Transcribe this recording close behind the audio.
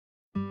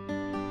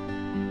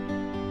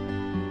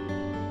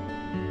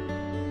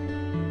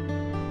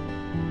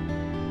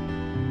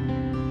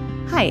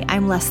Hi,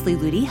 I'm Leslie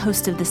Ludy,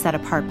 host of the Set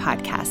Apart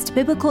podcast,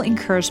 biblical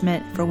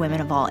encouragement for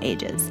women of all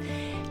ages.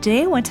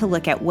 Today, I want to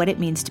look at what it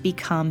means to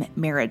become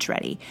marriage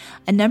ready.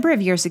 A number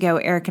of years ago,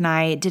 Eric and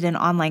I did an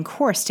online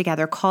course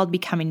together called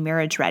Becoming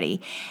Marriage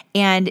Ready.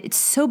 And it's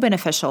so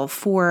beneficial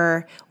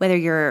for whether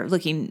you're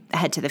looking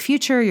ahead to the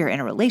future, you're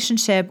in a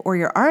relationship, or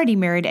you're already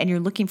married and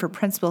you're looking for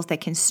principles that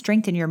can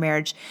strengthen your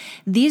marriage.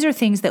 These are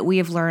things that we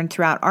have learned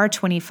throughout our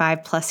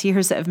 25 plus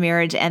years of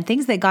marriage and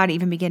things that God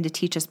even began to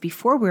teach us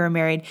before we were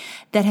married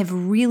that have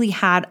really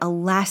had a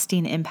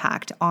lasting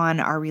impact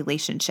on our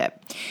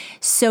relationship.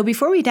 So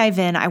before we dive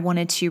in, I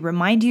wanted to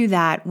remind you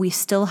that we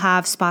still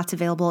have spots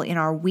available in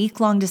our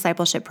week-long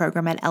discipleship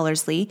program at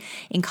Ellerslie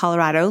in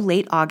Colorado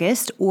late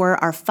August,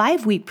 or our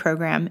 5-week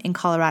program in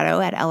Colorado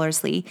at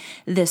Ellerslie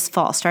this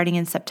fall, starting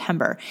in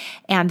September.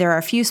 And there are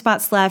a few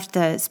spots left.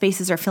 The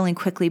spaces are filling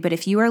quickly, but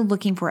if you are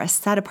looking for a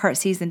set-apart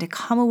season to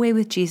come away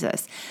with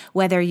Jesus,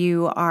 whether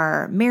you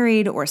are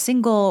married or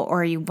single,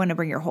 or you want to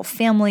bring your whole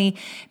family,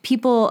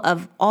 people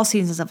of all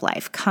seasons of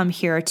life come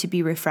here to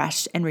be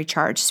refreshed and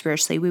recharged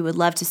spiritually. We would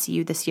love to see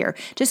you this year.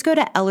 Just go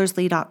to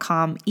ellerslie.com,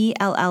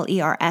 ELLERSLIE.com,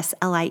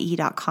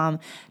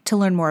 to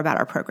learn more about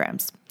our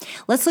programs.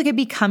 Let's look at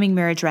becoming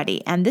marriage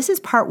ready. And this is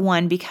part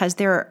one because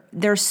there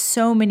are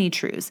so many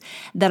truths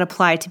that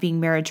apply to being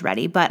marriage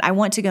ready, but I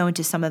want to go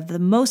into some of the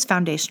most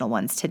foundational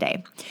ones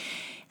today.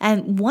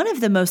 And one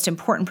of the most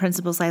important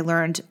principles I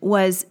learned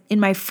was in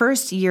my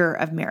first year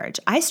of marriage.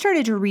 I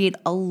started to read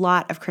a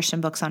lot of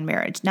Christian books on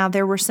marriage. Now,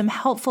 there were some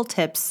helpful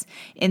tips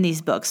in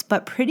these books,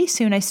 but pretty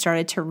soon I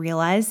started to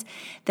realize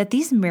that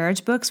these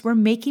marriage books were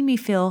making me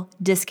feel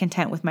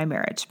discontent with my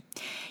marriage.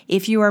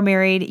 If you are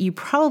married, you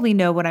probably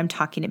know what I'm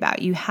talking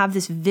about. You have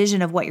this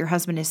vision of what your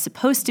husband is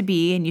supposed to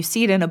be, and you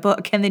see it in a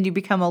book, and then you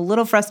become a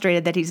little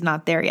frustrated that he's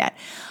not there yet.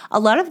 A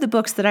lot of the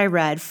books that I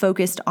read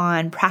focused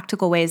on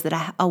practical ways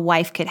that a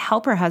wife could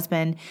help her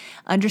husband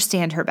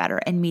understand her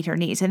better and meet her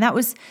needs. And that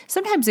was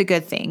sometimes a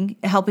good thing,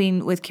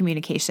 helping with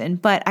communication.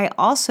 But I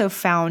also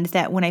found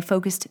that when I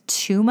focused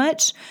too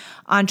much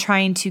on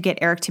trying to get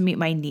Eric to meet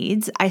my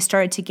needs, I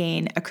started to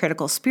gain a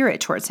critical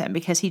spirit towards him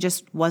because he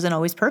just wasn't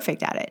always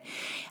perfect at it.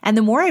 And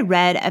the more I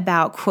read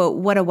about, quote,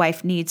 what a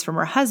wife needs from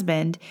her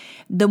husband,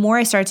 the more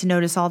I started to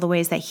notice all the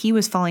ways that he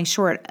was falling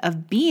short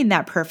of being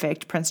that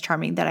perfect Prince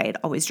Charming that I had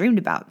always dreamed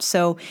about.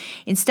 So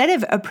instead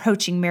of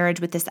approaching marriage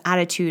with this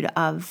attitude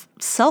of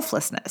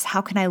selflessness, how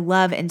can I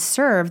love and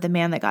serve the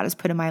man that God has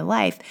put in my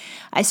life,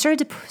 I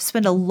started to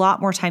spend a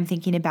lot more time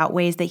thinking about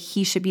ways that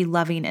he should be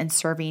loving and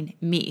serving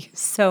me.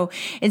 So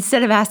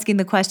instead of asking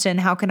the question,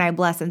 how can I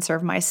bless and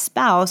serve my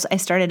spouse, I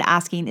started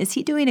asking, is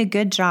he doing a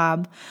good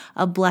job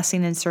of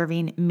blessing and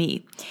serving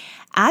me?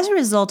 As a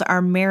result,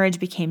 our marriage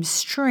became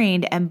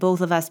strained and both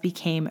of us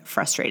became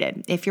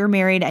frustrated. If you're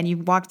married and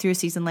you've walked through a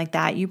season like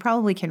that, you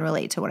probably can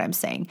relate to what I'm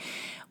saying.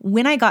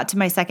 When I got to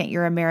my second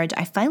year of marriage,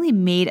 I finally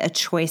made a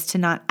choice to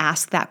not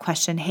ask that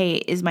question, hey,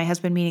 is my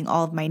husband meeting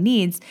all of my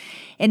needs?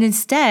 And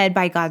instead,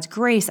 by God's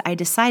grace, I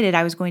decided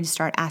I was going to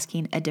start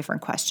asking a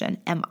different question.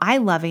 Am I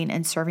loving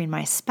and serving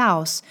my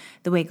spouse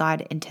the way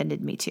God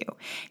intended me to?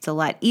 It's a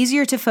lot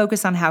easier to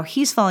focus on how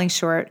he's falling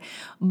short,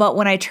 but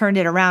when I turned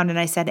it around and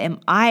I said, am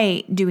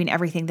I doing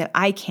everything that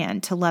I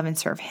can to love and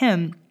serve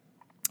him?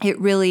 It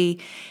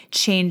really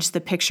changed the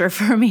picture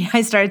for me.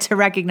 I started to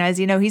recognize,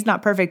 he's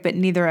not perfect, but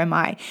neither am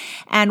I.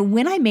 And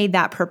when I made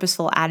that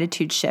purposeful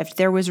attitude shift,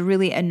 there was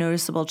really a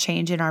noticeable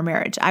change in our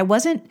marriage. I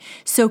wasn't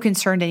so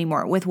concerned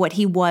anymore with what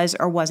he was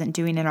or wasn't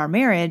doing in our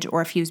marriage,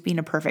 or if he was being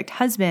a perfect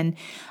husband.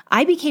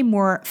 I became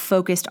more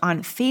focused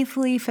on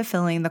faithfully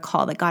fulfilling the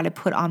call that God had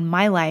put on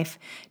my life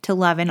to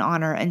love and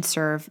honor and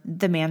serve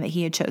the man that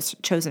he had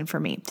chosen for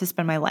me to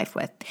spend my life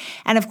with.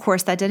 And of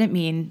course, that didn't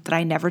mean that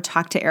I never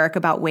talked to Eric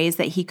about ways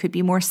that he could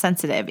be more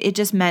sensitive. It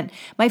just meant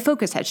my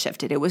focus had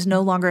shifted. It was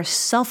no longer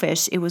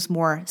selfish, it was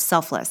more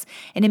selfless.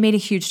 And it made a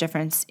huge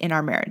difference in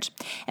our marriage.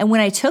 And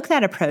when I took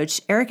that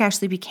approach, Eric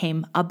actually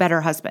became a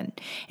better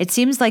husband. It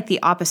seems like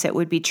the opposite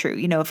would be true.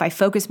 If I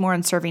focus more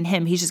on serving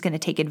him, he's just going to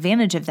take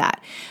advantage of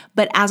that.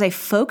 But as I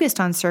focused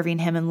on serving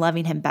him and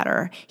loving him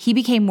better, he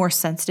became more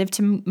sensitive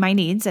to my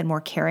needs and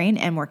more caring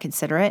and more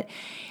considerate.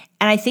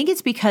 And I think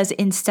it's because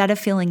instead of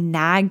feeling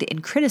nagged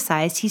and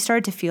criticized, he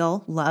started to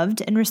feel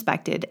loved and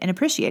respected and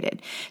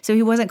appreciated. So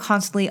he wasn't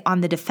constantly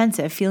on the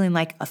defensive, feeling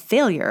like a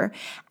failure.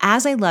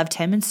 As I loved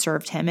him and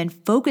served him and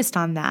focused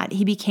on that,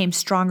 he became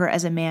stronger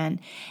as a man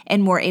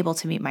and more able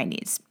to meet my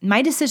needs.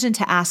 My decision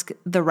to ask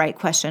the right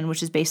question,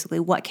 which is basically,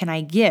 what can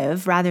I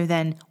give rather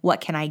than what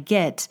can I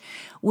get,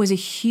 was a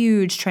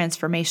huge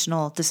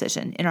transformational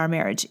decision in our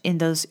marriage in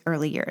those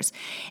early years.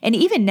 And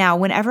even now,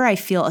 whenever I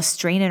feel a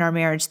strain in our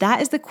marriage, that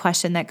is the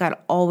question that God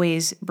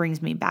always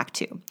brings me back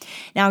to.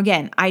 Now,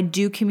 again, I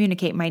do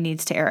communicate my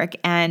needs to Eric,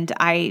 and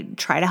I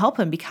try to help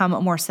him become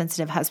a more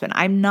sensitive husband.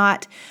 I'm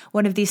not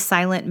one of these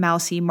silent,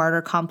 mousy,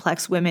 martyr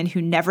complex women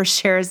who never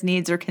shares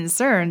needs or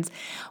concerns,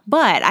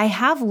 but I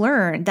have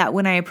learned that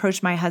when I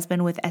approach my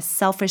husband with a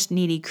selfish,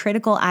 needy,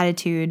 critical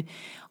attitude,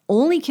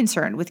 only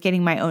concerned with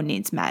getting my own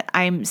needs met,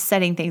 I'm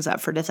setting things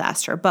up for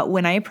disaster. But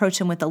when I approach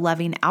him with a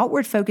loving,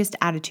 outward-focused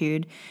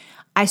attitude,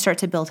 I start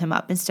to build him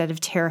up instead of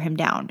tear him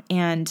down.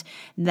 And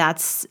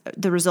that's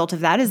the result of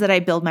that, is that I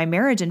build my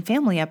marriage and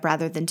family up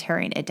rather than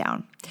tearing it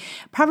down.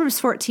 Proverbs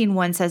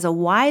 14:1 says, "A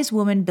wise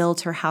woman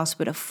builds her house,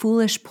 but a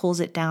foolish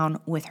pulls it down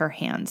with her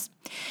hands."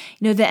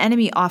 The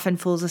enemy often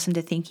fools us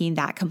into thinking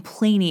that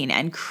complaining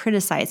and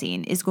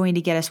criticizing is going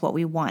to get us what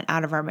we want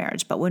out of our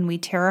marriage. But when we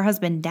tear our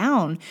husband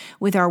down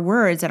with our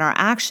words and our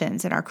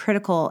actions and our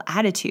critical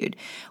attitude,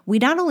 we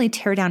not only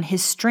tear down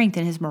his strength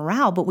and his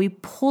morale, but we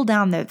pull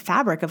down the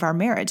fabric of our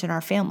marriage and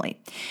our family.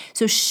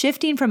 So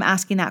shifting from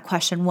asking that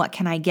question, what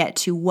can I get,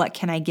 to what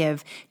can I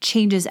give,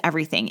 changes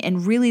everything.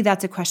 And really,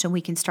 that's a question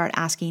we can start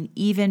asking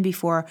even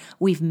before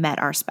we've met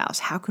our spouse.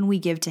 How can we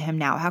give to him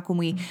now? How can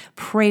we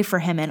pray for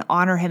him and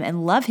honor him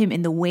and love him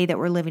in the way that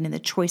we're living and the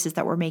choices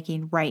that we're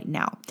making right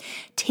now?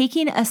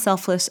 Taking a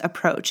selfless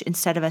approach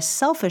instead of a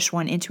selfish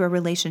one into a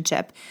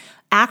relationship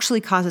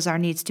actually causes our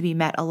needs to be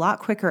met a lot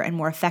quicker and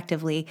more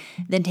effectively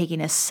than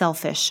taking a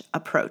selfish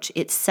approach.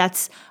 It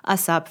sets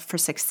us up for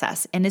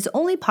success, and it's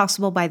only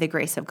possible by the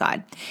grace of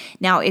God.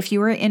 Now, if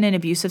you are in an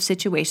abusive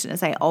situation,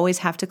 as I always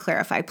have to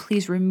clarify,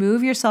 please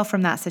remove yourself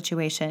from that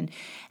situation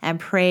and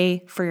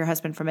pray for your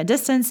husband from a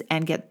distance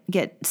and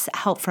get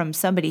help from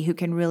somebody who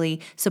can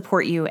really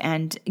support you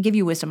and give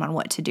you wisdom on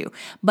what to do.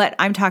 But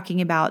I'm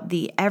talking about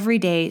the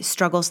everyday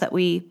struggles that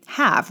we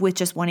have with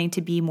just wanting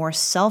to be more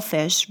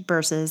selfish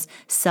versus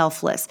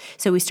selfless.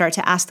 So we start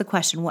to ask the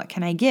question, what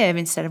can I give,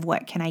 instead of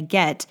what can I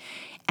get?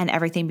 And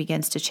everything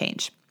begins to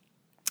change.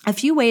 A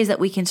few ways that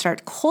we can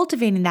start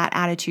cultivating that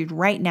attitude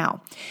right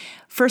now.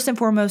 First and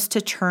foremost, to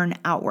turn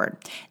outward.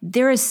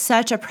 There is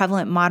such a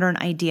prevalent modern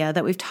idea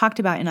that we've talked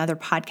about in other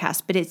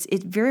podcasts, but it's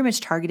very much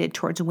targeted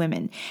towards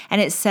women.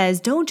 And it says,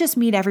 don't just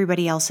meet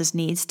everybody else's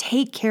needs,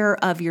 take care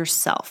of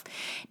yourself.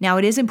 Now,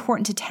 it is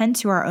important to tend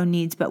to our own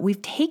needs, but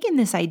we've taken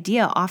this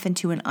idea often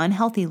to an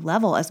unhealthy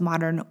level as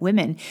modern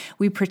women.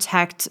 We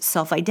protect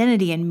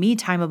self-identity and me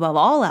time above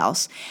all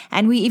else.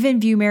 And we even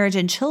view marriage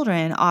and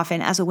children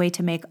often as a way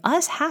to make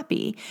us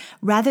happy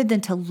rather than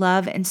to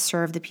love and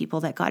serve the people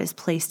that God has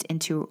placed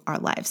into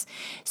our lives.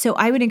 So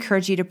I would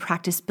encourage you to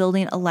practice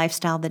building a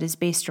lifestyle that is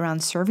based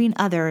around serving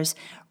others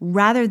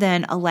rather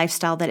than a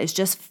lifestyle that is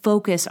just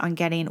focused on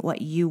getting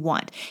what you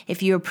want.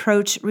 If you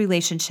approach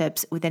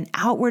relationships with an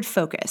outward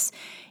focus,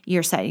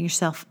 you're setting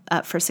yourself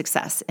up for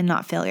success and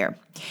not failure.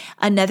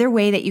 Another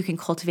way that you can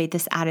cultivate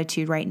this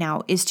attitude right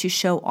now is to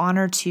show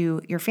honor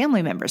to your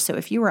family members. So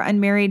if you are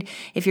unmarried,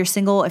 if you're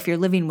single, if you're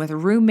living with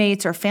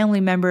roommates or family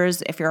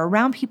members, if you're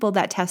around people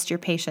that test your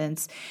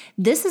patience,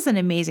 this is an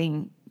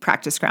amazing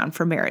practice ground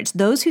for marriage.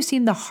 Those who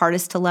seem the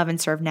hardest to love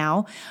and serve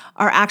now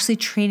are actually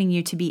training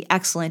you to be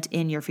excellent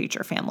in your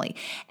future family.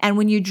 And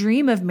when you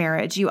dream of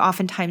marriage, you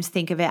oftentimes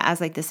think of it as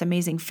like this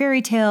amazing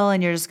fairy tale,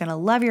 and you're just going to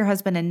love your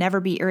husband and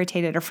never be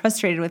irritated or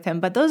frustrated with him.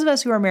 But those of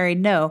us who are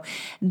married know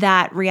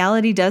that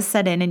reality does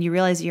set in, and you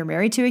realize that you're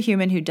married to a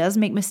human who does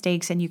make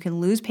mistakes, and you can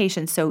lose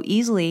patience so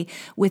easily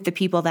with the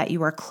people that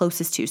you are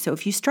closest to. So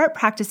if you start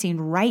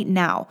practicing right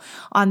now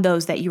on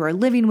those that you are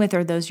living with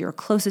or those you're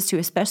closest to,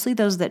 especially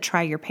those that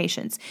try your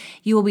patience,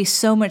 you will be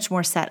so much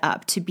more set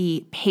up to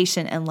be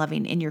patient and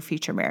loving in your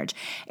future marriage.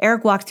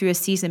 Eric walked through a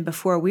season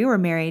before we were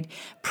married,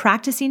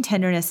 practicing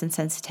tenderness and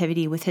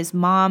sensitivity with his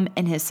mom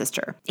and his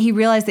sister. He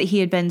realized that he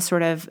had been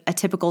sort of a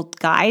typical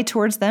guy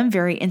towards them,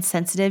 very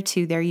insensitive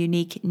to their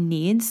unique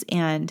needs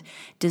and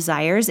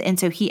desires. And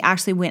so he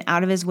actually went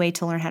out of his way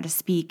to learn how to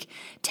speak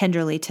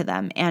tenderly to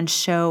them and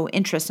show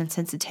interest and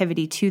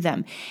sensitivity to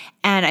them.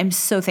 And I'm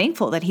so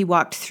thankful that he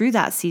walked through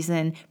that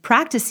season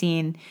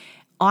practicing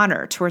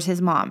honor towards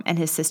his mom and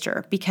his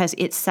sister, because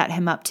it set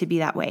him up to be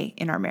that way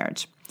in our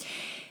marriage.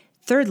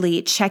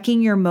 Thirdly,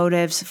 checking your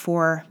motives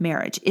for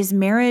marriage. Is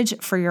marriage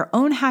for your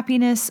own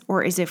happiness,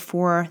 or is it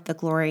for the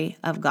glory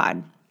of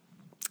God?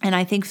 And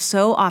I think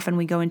so often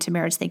we go into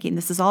marriage thinking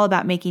this is all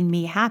about making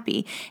me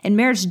happy. And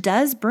marriage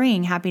does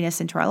bring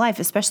happiness into our life,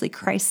 especially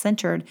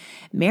Christ-centered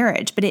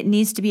marriage. But it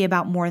needs to be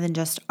about more than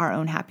just our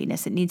own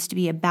happiness. It needs to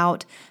be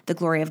about the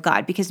glory of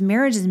God, because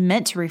marriage is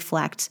meant to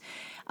reflect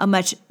a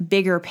much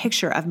bigger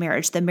picture of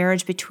marriage, the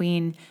marriage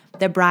between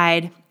the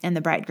bride and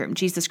the bridegroom,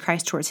 Jesus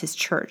Christ towards his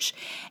church.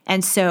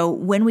 And so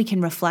when we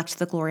can reflect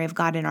the glory of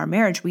God in our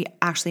marriage, we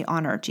actually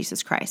honor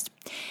Jesus Christ.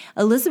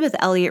 Elizabeth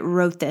Elliot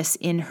wrote this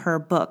in her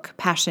book,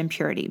 Passion and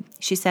Purity.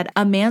 She said,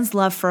 "A man's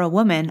love for a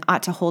woman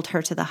ought to hold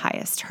her to the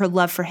highest. Her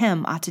love for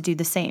him ought to do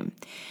the same.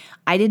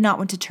 I did not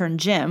want to turn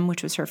Jim,"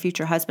 which was her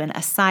future husband,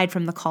 "aside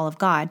from the call of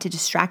God to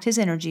distract his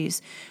energies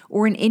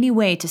or in any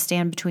way to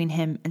stand between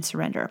him and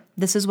surrender.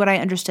 This is what I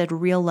understood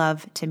real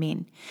love to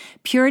mean.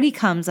 Purity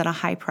comes at a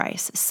high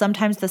price.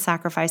 Sometimes the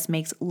sacrifice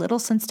makes little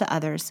sense to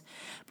others,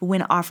 but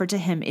when offered to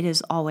him, it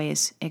is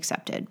always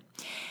accepted."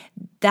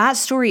 That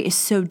story is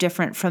so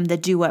different from the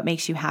do what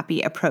makes you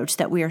happy approach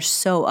that we are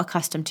so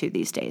accustomed to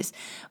these days.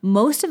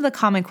 Most of the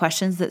common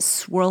questions that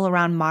swirl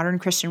around modern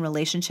Christian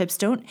relationships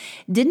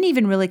didn't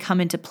even really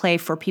come into play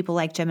for people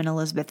like Jim and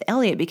Elizabeth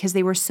Elliot because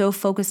they were so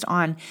focused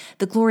on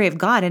the glory of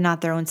God and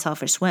not their own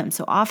selfish whim.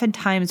 So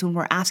oftentimes when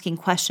we're asking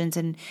questions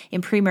in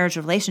pre-marriage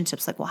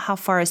relationships, like, well, how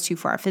far is too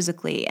far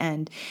physically?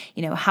 And,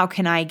 how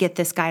can I get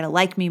this guy to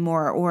like me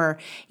more? Or,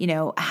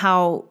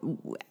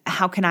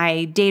 how can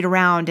I date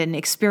around and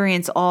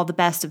experience all the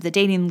best of the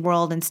dating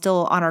world and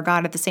still honor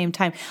God at the same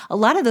time? A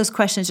lot of those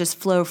questions just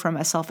flow from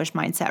a selfish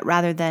mindset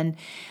rather than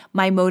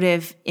my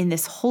motive in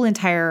this whole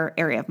entire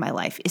area of my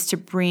life is to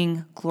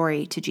bring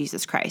glory to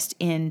Jesus Christ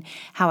in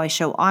how I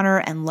show honor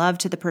and love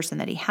to the person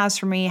that he has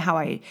for me, how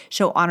I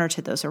show honor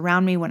to those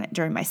around me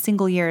during my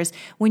single years.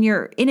 When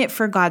you're in it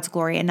for God's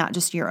glory and not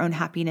just your own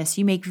happiness,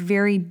 you make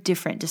very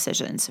different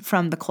decisions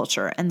from the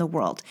culture and the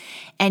world.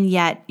 And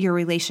yet your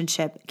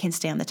relationship can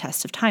stand the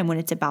test of time when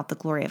it's about the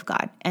glory of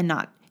God and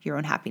not your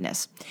own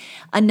happiness.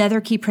 Another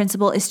key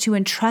principle is to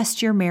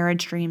entrust your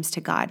marriage dreams to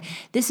God.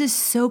 This is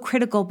so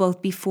critical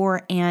both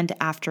before and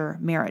after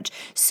marriage.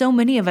 So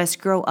many of us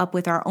grow up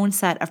with our own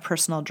set of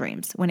personal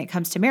dreams when it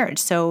comes to marriage.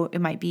 So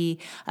it might be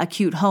a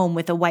cute home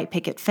with a white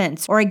picket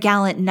fence, or a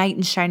gallant knight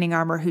in shining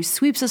armor who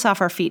sweeps us off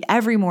our feet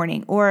every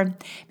morning, or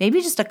maybe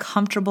just a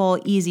comfortable,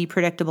 easy,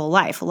 predictable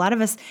life. A lot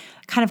of us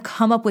kind of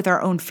come up with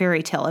our own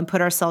fairy tale and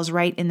put ourselves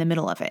right in the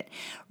middle of it.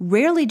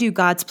 Rarely do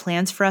God's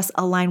plans for us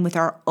align with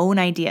our own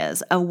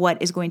ideas of what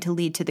is going to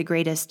lead to the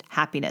greatest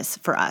happiness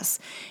for us.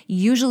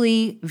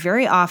 Usually,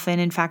 very often,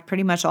 in fact,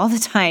 pretty much all the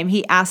time,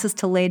 he asks us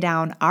to lay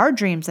down our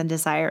dreams and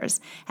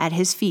desires at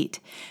his feet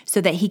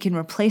so that he can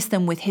replace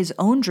them with his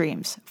own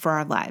dreams for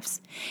our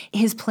lives.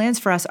 His plans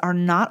for us are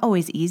not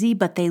always easy,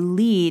 but they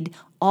lead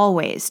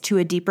always to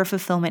a deeper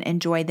fulfillment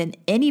and joy than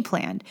any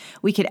plan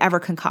we could ever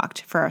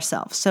concoct for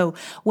ourselves. So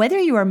whether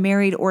you are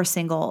married or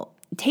single,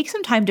 take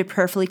some time to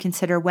prayerfully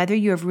consider whether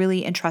you have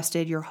really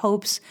entrusted your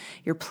hopes,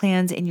 your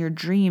plans, and your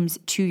dreams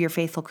to your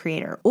faithful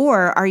Creator.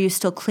 Or are you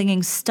still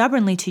clinging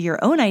stubbornly to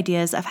your own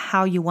ideas of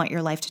how you want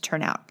your life to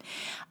turn out?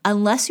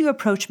 Unless you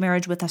approach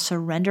marriage with a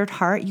surrendered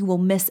heart, you will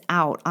miss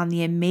out on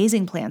the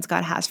amazing plans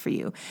God has for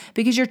you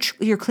because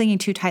you're clinging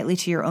too tightly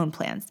to your own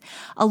plans.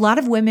 A lot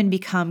of women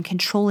become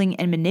controlling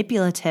and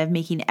manipulative,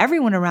 making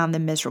everyone around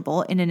them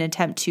miserable in an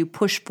attempt to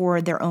push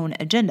forward their own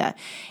agenda.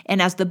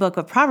 And as the book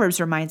of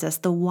Proverbs reminds us,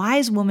 the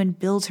wise woman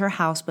builds her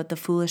house, but the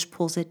foolish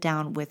pulls it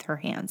down with her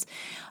hands.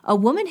 A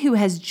woman who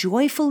has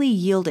joyfully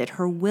yielded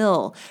her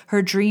will,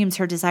 her dreams,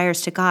 her desires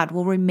to God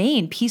will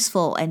remain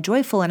peaceful and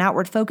joyful and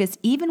outward focused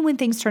even when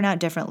things turn out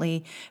differently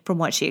from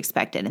what she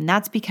expected. And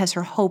that's because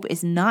her hope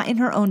is not in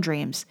her own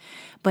dreams,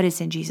 but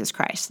it's in Jesus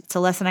Christ. It's a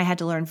lesson I had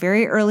to learn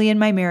very early in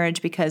my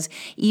marriage because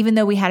even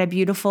though we had a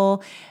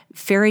beautiful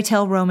fairy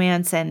tale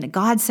romance and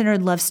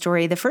God-centered love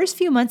story, the first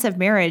few months of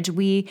marriage,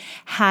 we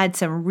had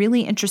some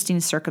really interesting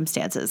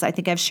circumstances. I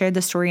think I've shared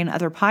the story in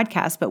other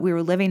podcasts, but we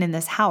were living in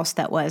this house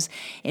that was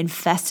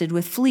infested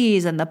with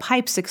fleas and the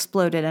pipes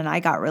exploded and I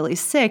got really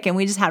sick and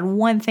we just had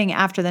one thing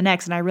after the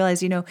next. And I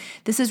realized,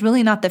 this is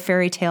really not the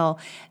fairy tale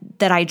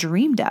that I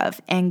dreamed of.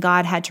 And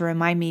God had to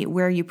remind me,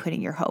 where are you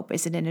putting your hope?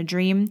 Is it in a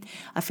dream,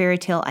 a fairy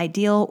tale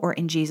ideal, or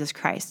in Jesus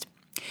Christ?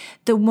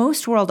 The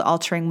most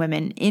world-altering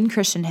women in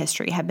Christian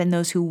history have been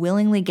those who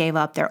willingly gave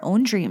up their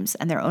own dreams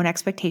and their own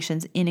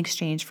expectations in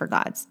exchange for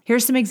God's.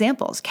 Here's some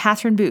examples.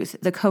 Catherine Booth,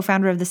 the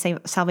co-founder of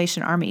the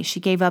Salvation Army, she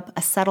gave up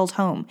a settled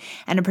home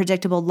and a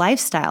predictable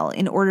lifestyle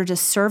in order to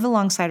serve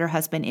alongside her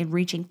husband in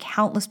reaching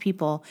countless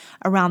people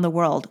around the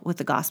world with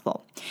the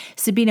gospel.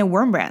 Sabina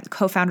Wurmbrand,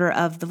 co-founder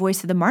of the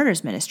Voice of the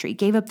Martyrs ministry,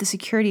 gave up the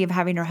security of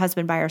having her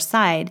husband by her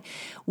side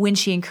when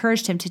she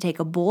encouraged him to take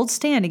a bold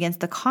stand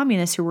against the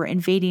communists who were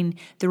invading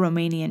the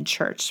Romanian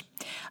church.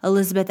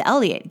 Elizabeth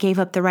Elliot gave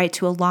up the right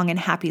to a long and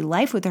happy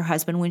life with her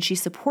husband when she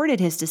supported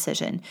his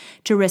decision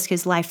to risk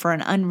his life for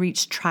an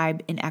unreached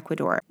tribe in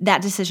Ecuador.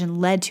 That decision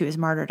led to his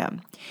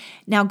martyrdom.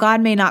 Now,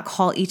 God may not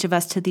call each of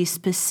us to these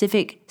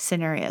specific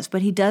scenarios,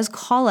 but he does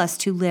call us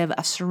to live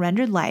a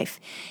surrendered life,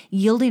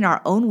 yielding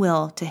our own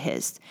will to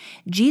his.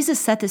 Jesus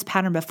set this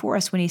pattern before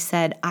us when he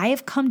said, I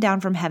have come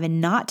down from heaven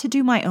not to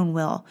do my own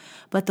will,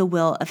 but the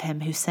will of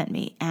him who sent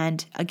me.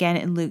 And again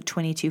in Luke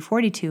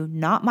 22:42,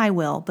 not my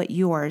will, but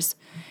yours,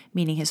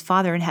 meaning his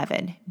Father in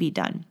heaven, be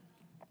done.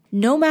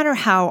 No matter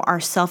how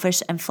our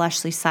selfish and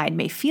fleshly side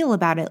may feel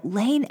about it,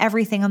 laying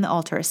everything on the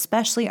altar,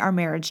 especially our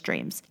marriage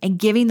dreams, and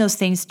giving those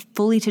things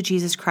fully to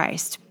Jesus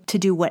Christ to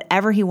do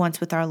whatever he wants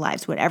with our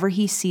lives, whatever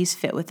he sees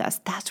fit with us,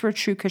 that's where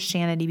true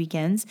Christianity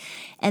begins.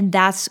 And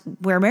that's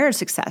where marriage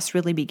success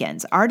really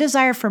begins. Our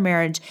desire for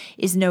marriage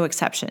is no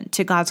exception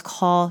to God's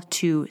call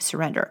to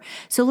surrender.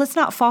 So let's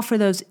not fall for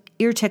those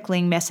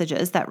ear-tickling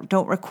messages that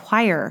don't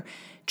require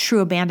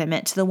true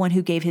abandonment to the one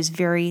who gave his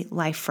very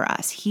life for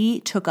us. He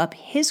took up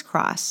his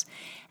cross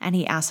and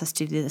he asks us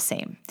to do the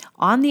same.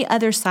 On the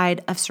other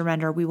side of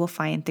surrender, we will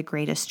find the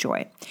greatest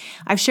joy.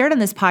 I've shared on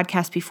this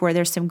podcast before,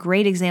 there's some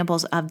great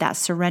examples of that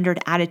surrendered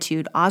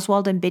attitude.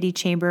 Oswald and Biddy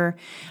Chamber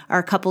are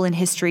a couple in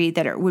history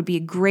that would be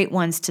great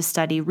ones to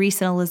study.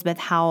 Reese and Elizabeth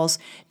Howells,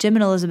 Jim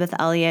and Elizabeth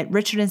Elliott,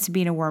 Richard and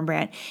Sabina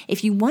Wurmbrand.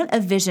 If you want a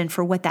vision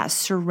for what that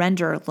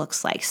surrender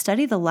looks like,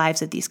 study the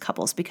lives of these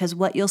couples, because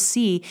what you'll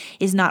see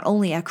is not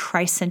only a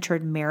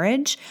Christ-centered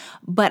marriage,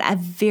 but a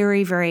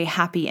very, very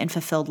happy and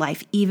fulfilled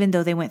life, even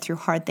though they went through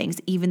hard things,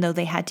 even though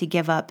they had to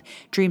give up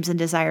dreams and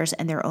desires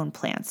and their own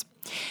plans.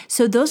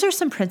 So those are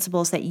some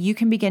principles that you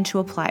can begin to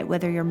apply,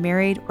 whether you're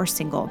married or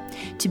single,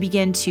 to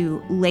begin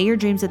to lay your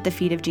dreams at the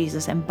feet of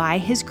Jesus and by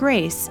his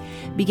grace,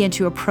 begin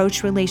to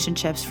approach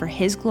relationships for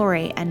his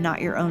glory and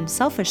not your own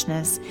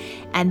selfishness.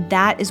 And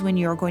that is when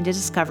you're going to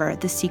discover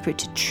the secret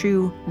to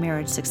true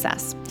marriage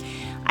success.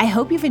 I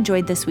hope you've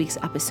enjoyed this week's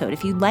episode.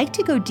 If you'd like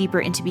to go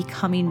deeper into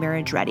becoming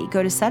marriage ready,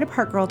 go to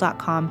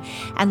setapartgirl.com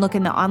and look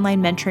in the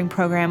online mentoring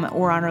program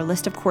or on our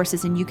list of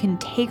courses, and you can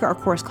take our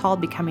course called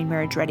Becoming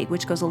Marriage Ready,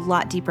 which goes a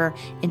lot deeper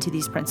into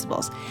these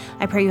principles.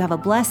 I pray you have a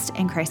blessed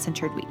and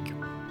Christ-centered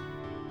week.